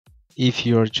If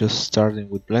you are just starting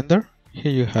with Blender,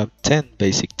 here you have 10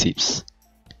 basic tips.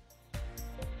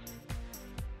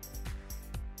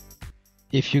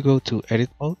 If you go to Edit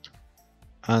mode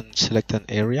and select an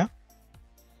area,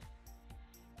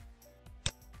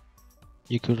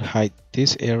 you could hide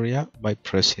this area by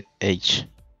pressing H.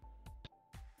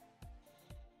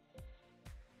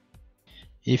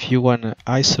 If you want to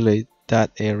isolate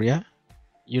that area,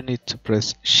 you need to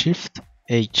press Shift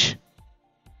H.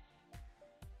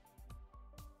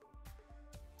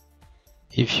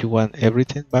 If you want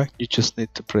everything back, you just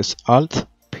need to press Alt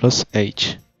plus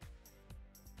H.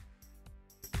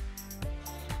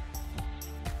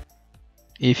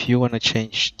 If you want to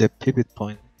change the pivot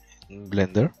point in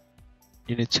Blender,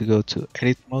 you need to go to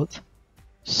Edit mode,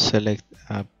 select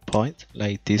a point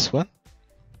like this one,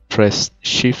 press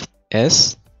Shift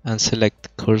S and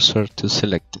select Cursor to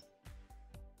selected.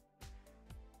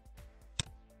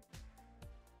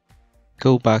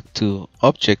 Go back to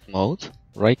Object mode,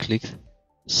 right click,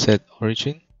 set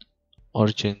Origin,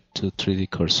 Origin to 3D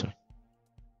Cursor.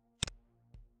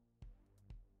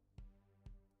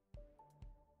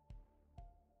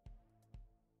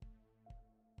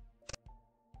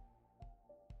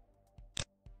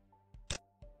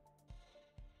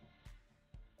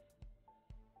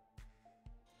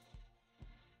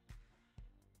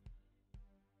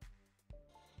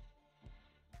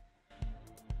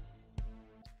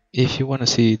 If you want to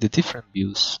see the different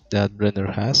views that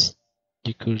Blender has,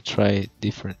 you could try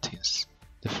different things.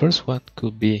 The first one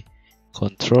could be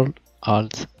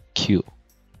Ctrl-Alt-Q.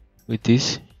 With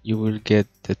this, you will get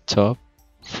the top,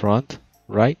 front,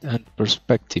 right, and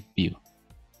perspective view.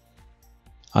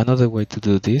 Another way to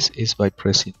do this is by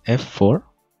pressing F4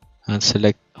 and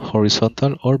select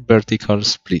horizontal or vertical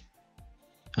split.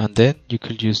 And then you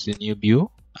could use the new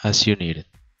view as you need it.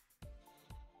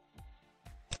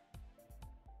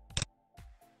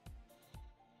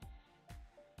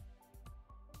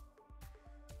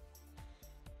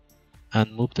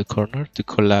 And move the corner to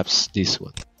collapse this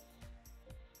one.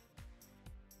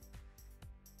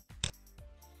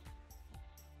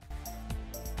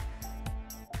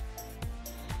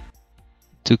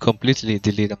 To completely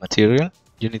delete a material,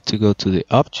 you need to go to the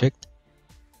object,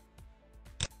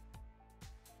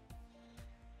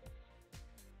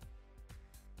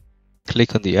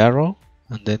 click on the arrow,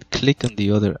 and then click on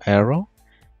the other arrow,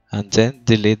 and then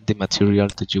delete the material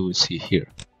that you will see here.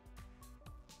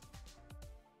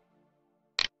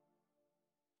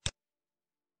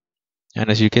 And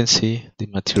as you can see, the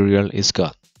material is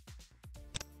gone.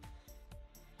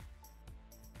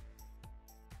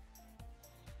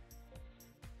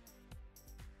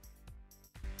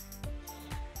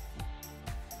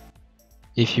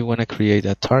 If you want to create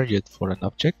a target for an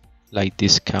object, like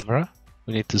this camera,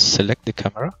 we need to select the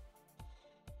camera,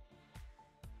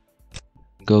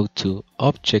 go to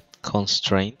Object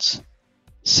Constraints,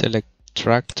 select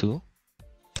Drag to,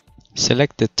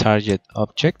 select the target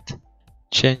object,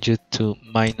 change it to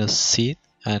 -Z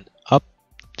and up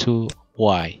to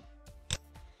Y.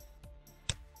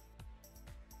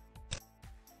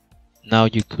 Now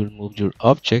you could move your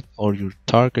object or your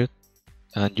target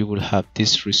and you will have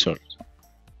this result.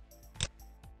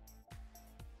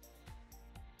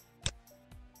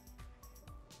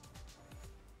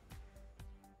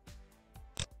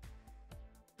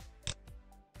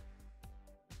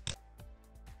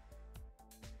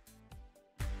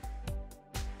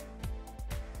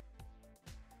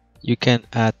 You can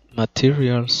add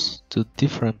materials to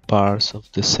different parts of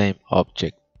the same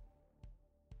object.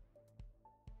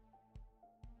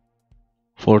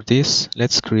 For this,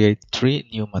 let's create 3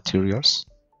 new materials,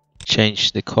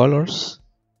 change the colors,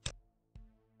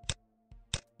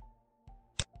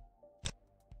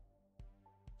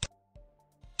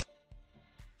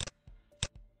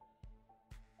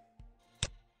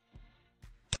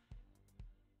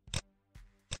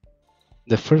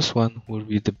 the first one will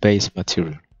be the base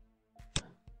material.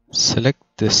 Select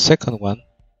the second one,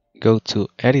 go to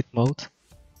Edit mode,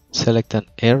 select an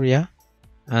area,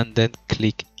 and then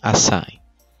click Assign.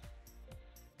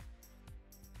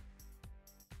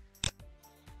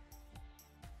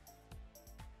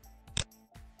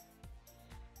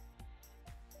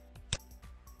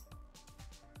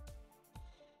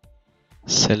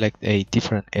 Select a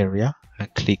different area and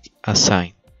click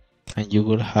Assign, and you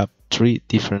will have 3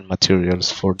 different materials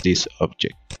for this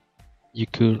object. You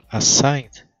could assign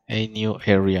a new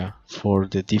area for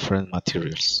the different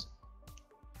materials.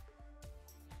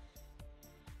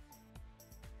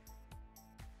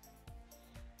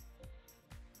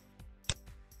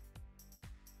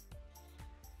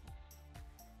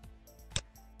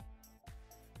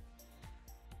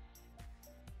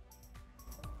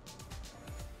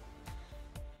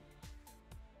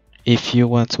 If you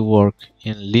want to work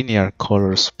in linear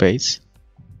color space,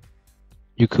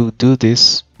 you could do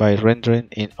this by rendering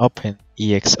in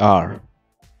OpenEXR.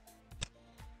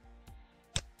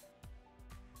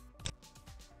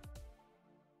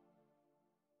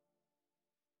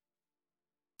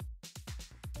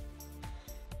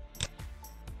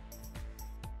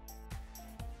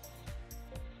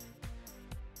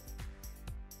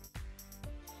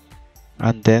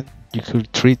 And then you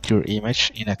could treat your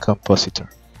image in a compositor.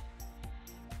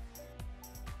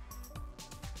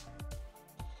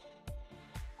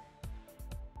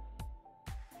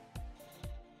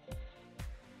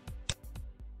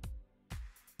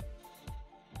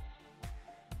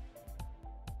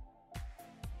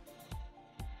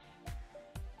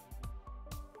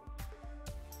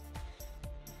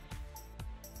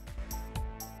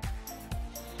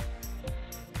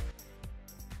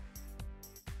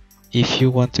 If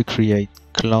you want to create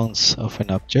clones of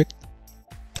an object,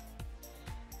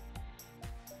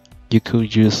 you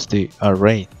could use the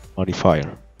array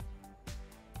modifier.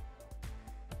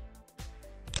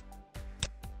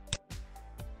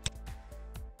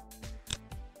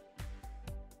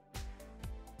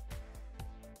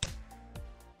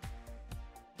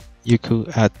 You could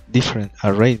add different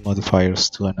array modifiers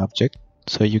to an object,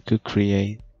 so you could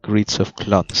create grids of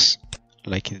clones,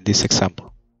 like in this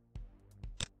example.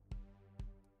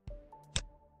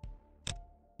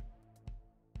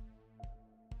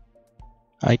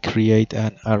 I create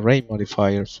an array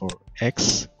modifier for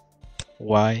X,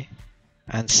 Y,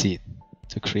 and Z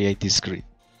to create this grid.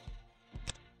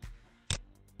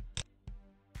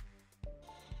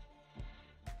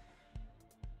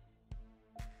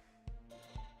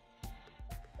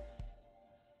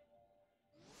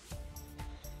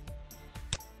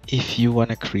 If you want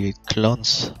to create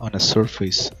clones on a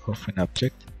surface of an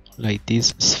object, like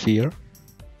this sphere,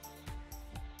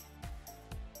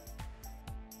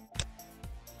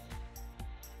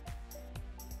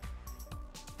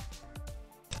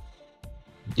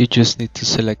 you just need to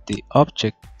select the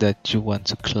object that you want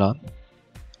to clone,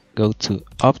 go to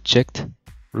Object,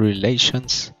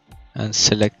 Relations, and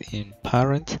select in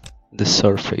Parent the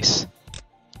surface.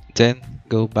 Then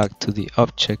go back to the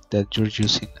object that you're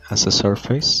using as a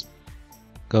surface,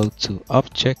 go to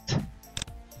Object,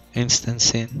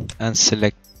 Instancing, and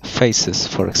select Faces,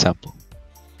 for example.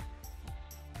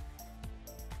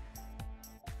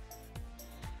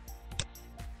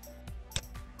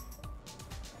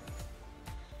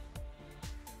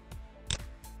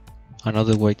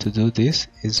 Another way to do this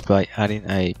is by adding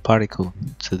a particle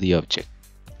to the object.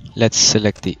 Let's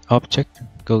select the object,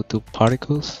 go to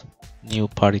Particles, New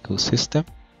Particle System,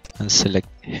 and select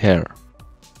Hair.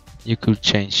 You could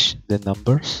change the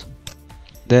numbers,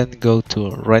 then go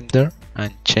to Render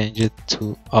and change it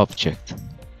to Object.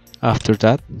 After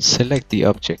that, select the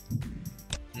object.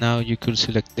 Now you could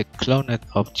select the cloned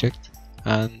object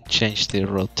and change the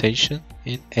rotation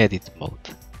in Edit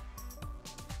mode.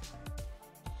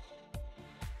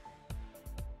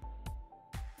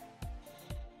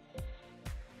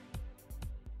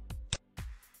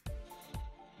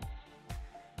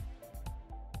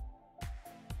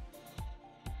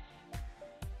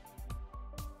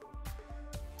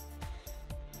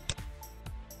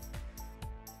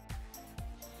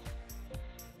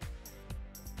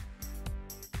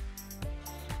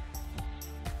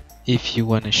 If you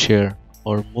want to share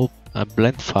or move a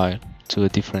blend file to a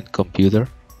different computer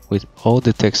with all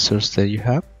the textures that you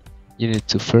have, you need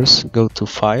to first go to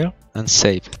File and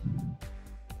Save it.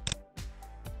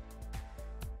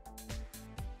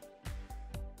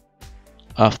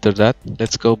 After that,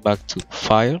 let's go back to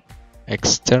File,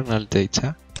 External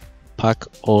Data, Pack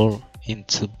All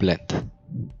into Blend.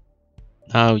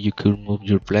 Now you could move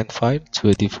your blend file to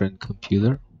a different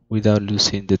computer without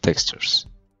losing the textures.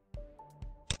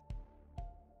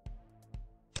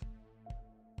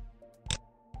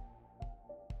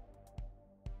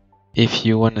 If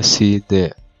you want to see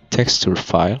the texture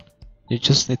file, you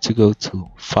just need to go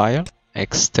to File,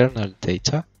 External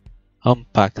Data,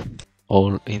 Unpack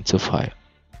All into File.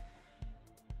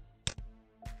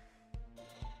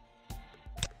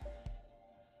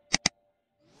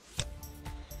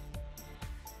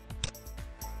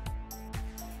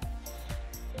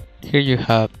 Here you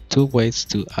have two ways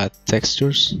to add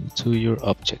textures to your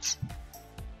objects.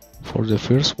 For the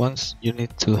first ones, you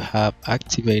need to have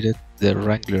activated the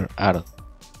Wrangler add-on.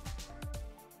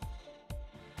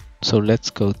 So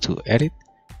let's go to Edit,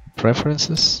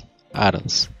 Preferences,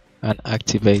 Add-ons, and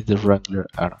activate the Wrangler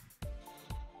add-on.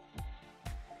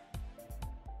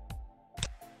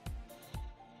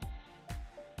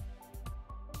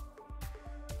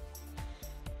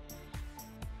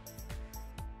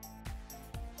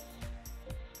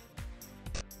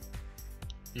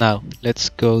 Now let's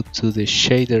go to the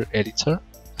shader editor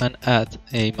and add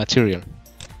a material.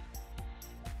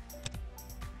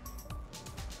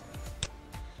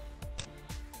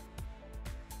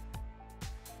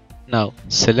 Now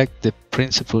select the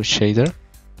principal shader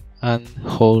and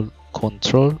hold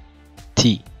Ctrl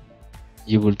T.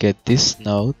 You will get these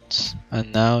nodes,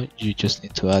 and now you just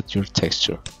need to add your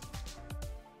texture.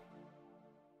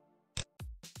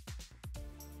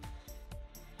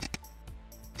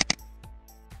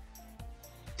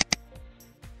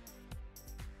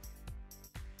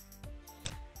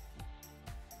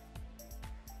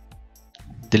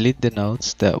 Delete the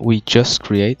nodes that we just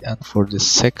create, and for the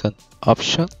second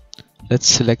option, let's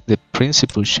select the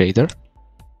principal shader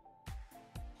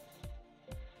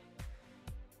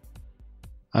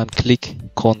and click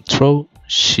Ctrl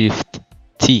Shift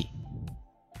T.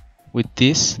 With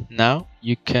this, now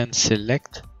you can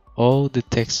select all the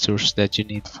textures that you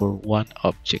need for one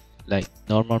object, like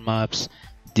normal maps,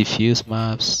 diffuse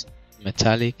maps,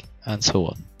 metallic, and so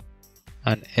on.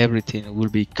 And everything will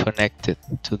be connected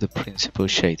to the principal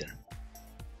shader.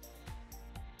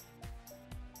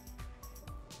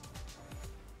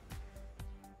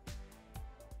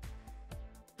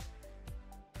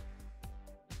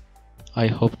 I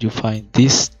hope you find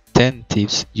these 10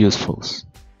 tips useful.